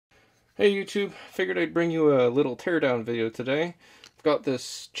Hey YouTube, figured I'd bring you a little teardown video today. I've got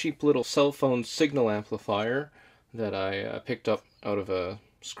this cheap little cell phone signal amplifier that I picked up out of a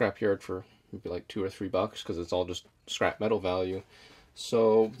scrapyard for maybe like $2 or $3 because it's all just scrap metal value.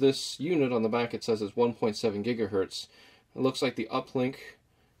 So this unit on the back, it says is 1.7 gigahertz. It looks like the uplink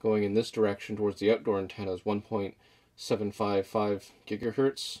going in this direction towards the outdoor antenna is 1.755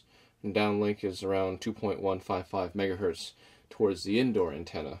 gigahertz, and downlink is around 2.155 megahertz towards the indoor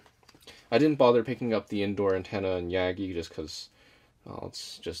antenna. I didn't bother picking up the indoor antenna in Yagi just because, well,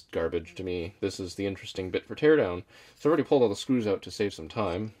 it's just garbage to me. This is the interesting bit for teardown. So I've already pulled all the screws out to save some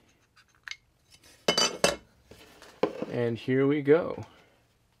time. And here we go.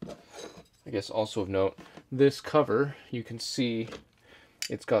 I guess also of note, this cover, you can see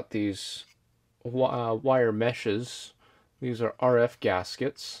it's got these wire meshes. These are RF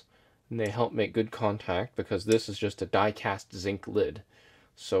gaskets, and they help make good contact because this is just a die-cast zinc lid.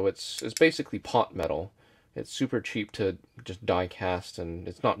 So it's basically pot metal. It's super cheap to just die cast, and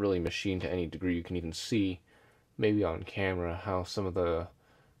it's not really machined to any degree. You can even see, maybe on camera, how some of the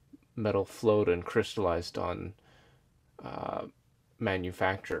metal flowed and crystallized on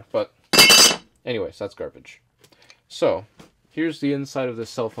manufacture. But anyways, that's garbage. So here's the inside of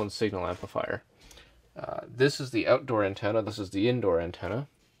this cell phone signal amplifier. This is the outdoor antenna. This is the indoor antenna.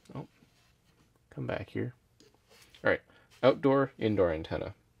 Oh, come back here. All right. Outdoor, indoor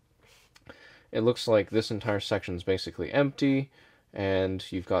antenna. It looks like this entire section is basically empty, and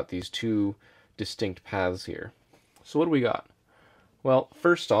you've got these two distinct paths here. So what do we got? Well,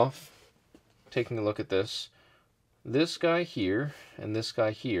 first off, taking a look at this guy here and this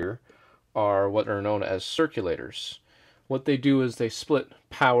guy here are what are known as circulators. What they do is they split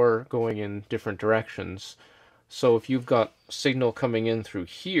power going in different directions. So if you've got signal coming in through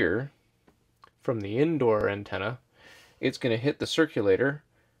here from the indoor antenna, it's going to hit the circulator,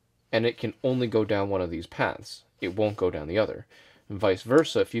 and it can only go down one of these paths. It won't go down the other. And vice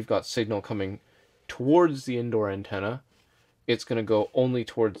versa, if you've got signal coming towards the indoor antenna, it's going to go only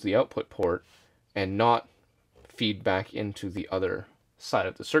towards the output port and not feed back into the other side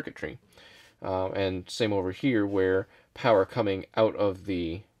of the circuitry. And same over here, where power coming out of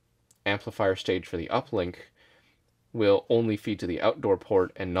the amplifier stage for the uplink will only feed to the outdoor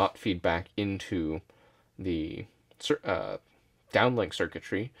port and not feed back into the downlink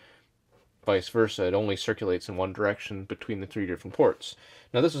circuitry. Vice versa, it only circulates in one direction between the three different ports.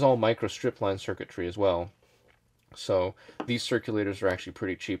 Now this is all micro strip line circuitry as well, so these circulators are actually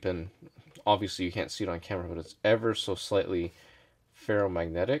pretty cheap, and obviously you can't see it on camera, but it's ever so slightly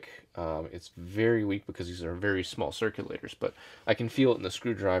ferromagnetic. It's very weak because these are very small circulators, but I can feel it in the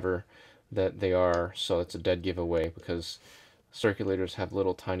screwdriver that they are, so it's a dead giveaway because circulators have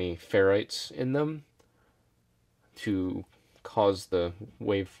little tiny ferrites in them to cause the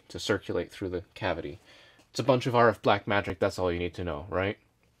wave to circulate through the cavity. It's a bunch of RF black magic, that's all you need to know, right?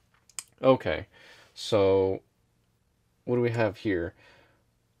 Okay, so what do we have here?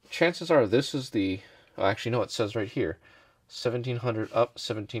 Chances are this is the, well, actually no, it says right here, 1700 up,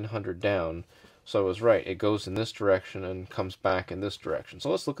 1700 down. So I was right, it goes in this direction and comes back in this direction.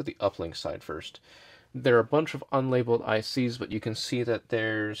 So let's look at the uplink side first. There are a bunch of unlabeled ICs, but you can see that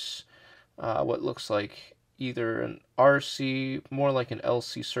there's what looks like either an RC, more like an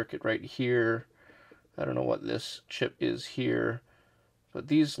LC circuit right here. I don't know what this chip is here, but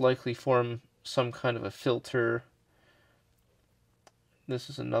these likely form some kind of a filter. This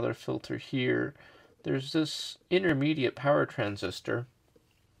is another filter here. There's this intermediate power transistor.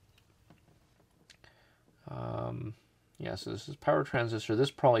 Yeah, so this is power transistor. This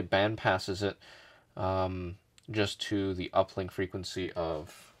probably band passes it just to the uplink frequency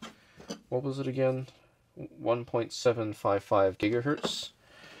of, what was it again? 1.755 gigahertz.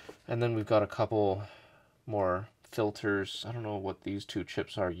 And then we've got a couple more filters. I don't know what these two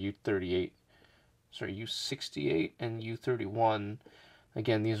chips are, U68 and U31.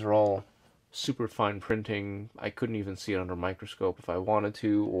 Again, these are all super fine printing. I couldn't even see it under a microscope if I wanted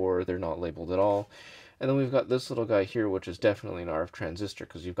to, or they're not labeled at all. And then we've got this little guy here, which is definitely an RF transistor,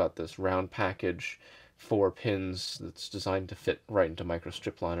 because you've got this round package, 4 pins, that's designed to fit right into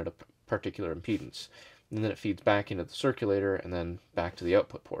microstrip line at a particular impedance. And then it feeds back into the circulator and then back to the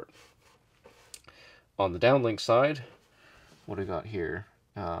output port. On the downlink side, what do we got here?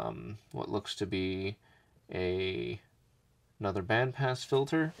 What looks to be another bandpass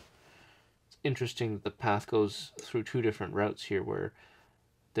filter. It's interesting that the path goes through two different routes here, where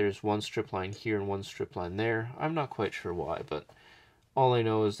there's one strip line here and one strip line there. I'm not quite sure why, but all I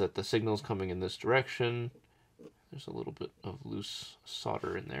know is that the signal's coming in this direction. There's a little bit of loose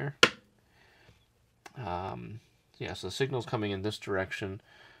solder in there. Yeah, so the signal's coming in this direction.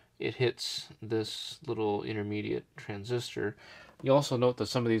 it hits this little intermediate transistor. You also note that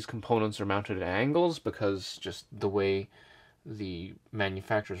some of these components are mounted at angles because just the way the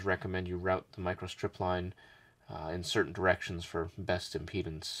manufacturers recommend you route the microstrip line in certain directions for best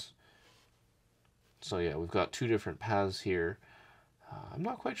impedance. So yeah, we've got two different paths here. I'm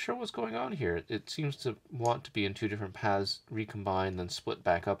not quite sure what's going on here. It seems to want to be in two different paths, recombine, then split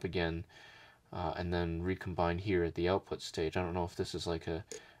back up again, and then recombine here at the output stage. I don't know if this is like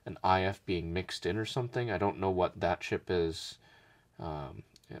an IF being mixed in or something. I don't know what that chip is.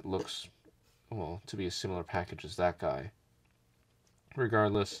 It looks, well, to be a similar package as that guy.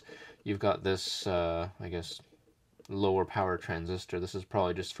 Regardless, you've got this, I guess, lower power transistor. This is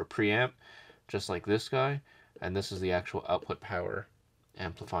probably just for preamp, just like this guy, and this is the actual output power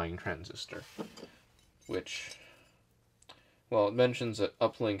amplifying transistor, which, well, it mentions that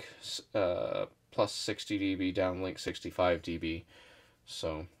uplink plus 60 dB, downlink 65 dB,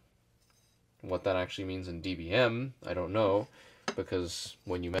 so what that actually means in dBm, I don't know, because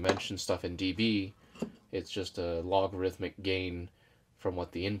when you mention stuff in dB, it's just a logarithmic gain from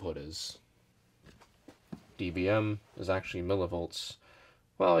what the input is. dBm is actually millivolts.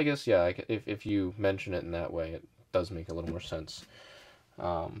 Well, I guess, yeah, if you mention it in that way, it does make a little more sense.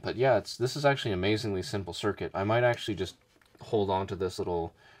 But yeah, this is actually an amazingly simple circuit. I might actually just hold on to this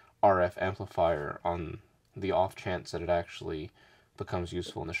little RF amplifier on the off chance that it actually becomes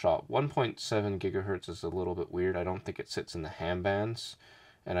useful in the shop. 1.7 gigahertz is a little bit weird. I don't think it sits in the ham bands,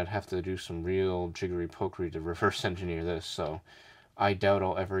 and I'd have to do some real jiggery-pokery to reverse engineer this, so I doubt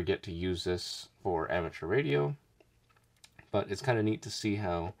I'll ever get to use this for amateur radio, but it's kind of neat to see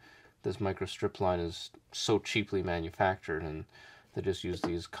how this microstrip line is so cheaply manufactured, and they just use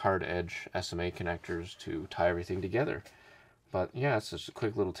these card edge SMA connectors to tie everything together. But yeah, it's just a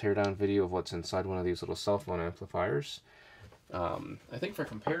quick little teardown video of what's inside one of these little cell phone amplifiers. I think for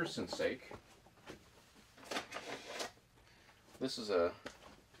comparison's sake, this is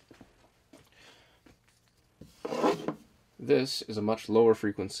a much lower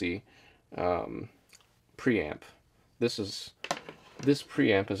frequency preamp. This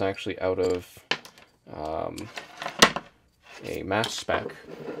preamp is actually out of a match spec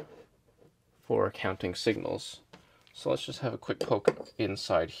for counting signals. So let's just have a quick poke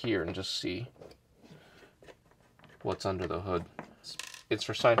inside here and just see what's under the hood. It's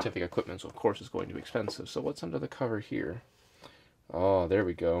for scientific equipment, so of course it's going to be expensive. So what's under the cover here? Oh, there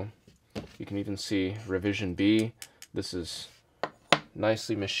we go. You can even see revision B. This is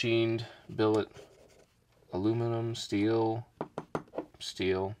nicely machined billet aluminum, steel.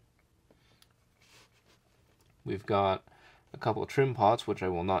 We've got a couple of trim pots, which I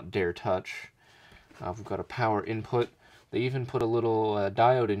will not dare touch. We've got a power input. They even put a little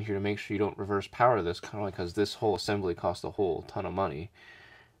diode in here to make sure you don't reverse power this, kind of like because this whole assembly cost a whole ton of money.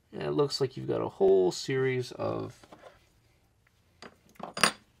 And it looks like you've got a whole series of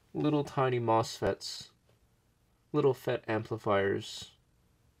little tiny MOSFETs, little FET amplifiers.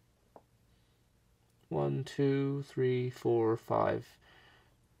 1, 2, 3, 4, 5.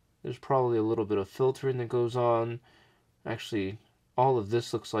 There's probably a little bit of filtering that goes on. Actually, all of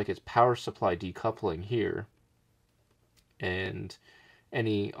this looks like it's power supply decoupling here. And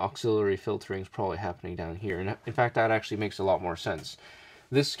any auxiliary filtering is probably happening down here. And in fact, that actually makes a lot more sense.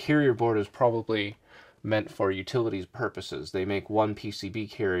 This carrier board is probably meant for utilities purposes. They make one PCB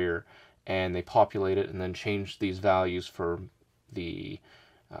carrier and they populate it and then change these values for the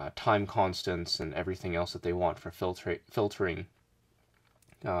time constants and everything else that they want for filtering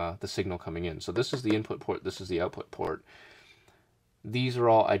the signal coming in. So this is the input port, this is the output port. These are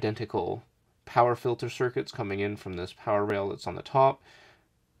all identical power filter circuits coming in from this power rail that's on the top,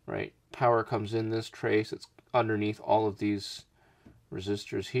 right? Power comes in this trace, it's underneath all of these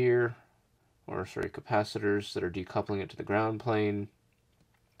resistors here, or sorry, capacitors that are decoupling it to the ground plane,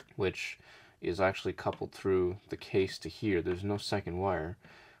 which is actually coupled through the case to here. There's no second wire,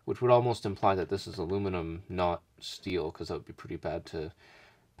 which would almost imply that this is aluminum, not steel, because that would be pretty bad to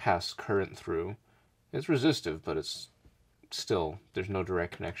pass current through. It's resistive, but it's still, there's no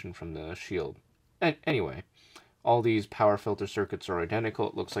direct connection from the shield. Anyway, all these power filter circuits are identical.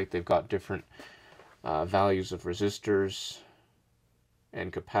 It looks like they've got different values of resistors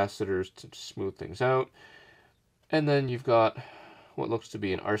and capacitors to smooth things out. And then you've got what looks to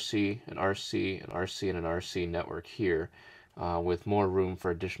be an RC, an RC, an RC, and an RC network here, with more room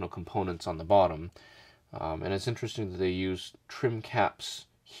for additional components on the bottom. And it's interesting that they use trim caps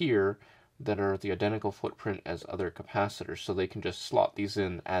here that are the identical footprint as other capacitors, so they can just slot these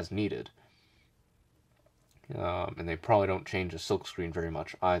in as needed. And they probably don't change the silkscreen very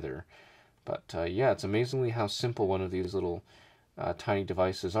much either. But yeah, it's amazingly how simple one of these little tiny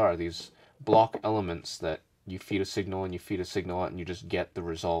devices are. These block elements that you feed a signal and you feed a signal out and you just get the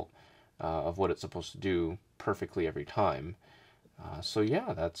result of what it's supposed to do perfectly every time. So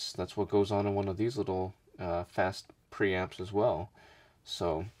yeah, that's what goes on in one of these little fast preamps as well.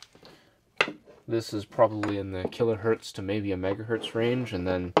 So this is probably in the kilohertz to maybe a megahertz range, and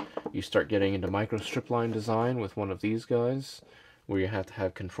then you start getting into microstrip design with one of these guys, where you have to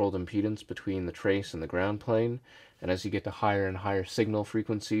have controlled impedance between the trace and the ground plane. And as you get to higher and higher signal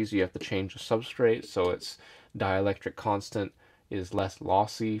frequencies, you have to change the substrate so its dielectric constant is less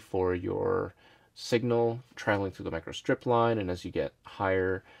lossy for your signal traveling through the microstrip line. And as you get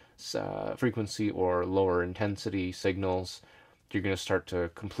higher frequency or lower intensity signals, you're going to start to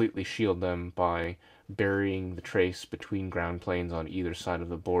completely shield them by burying the trace between ground planes on either side of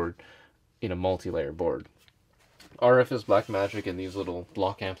the board in a multi-layer board. RF is black magic, and these little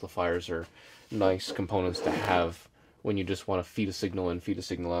block amplifiers are nice components to have when you just want to feed a signal in, feed a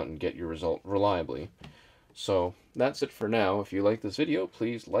signal out, and get your result reliably. So that's it for now. If you like this video,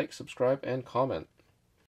 please like, subscribe, and comment.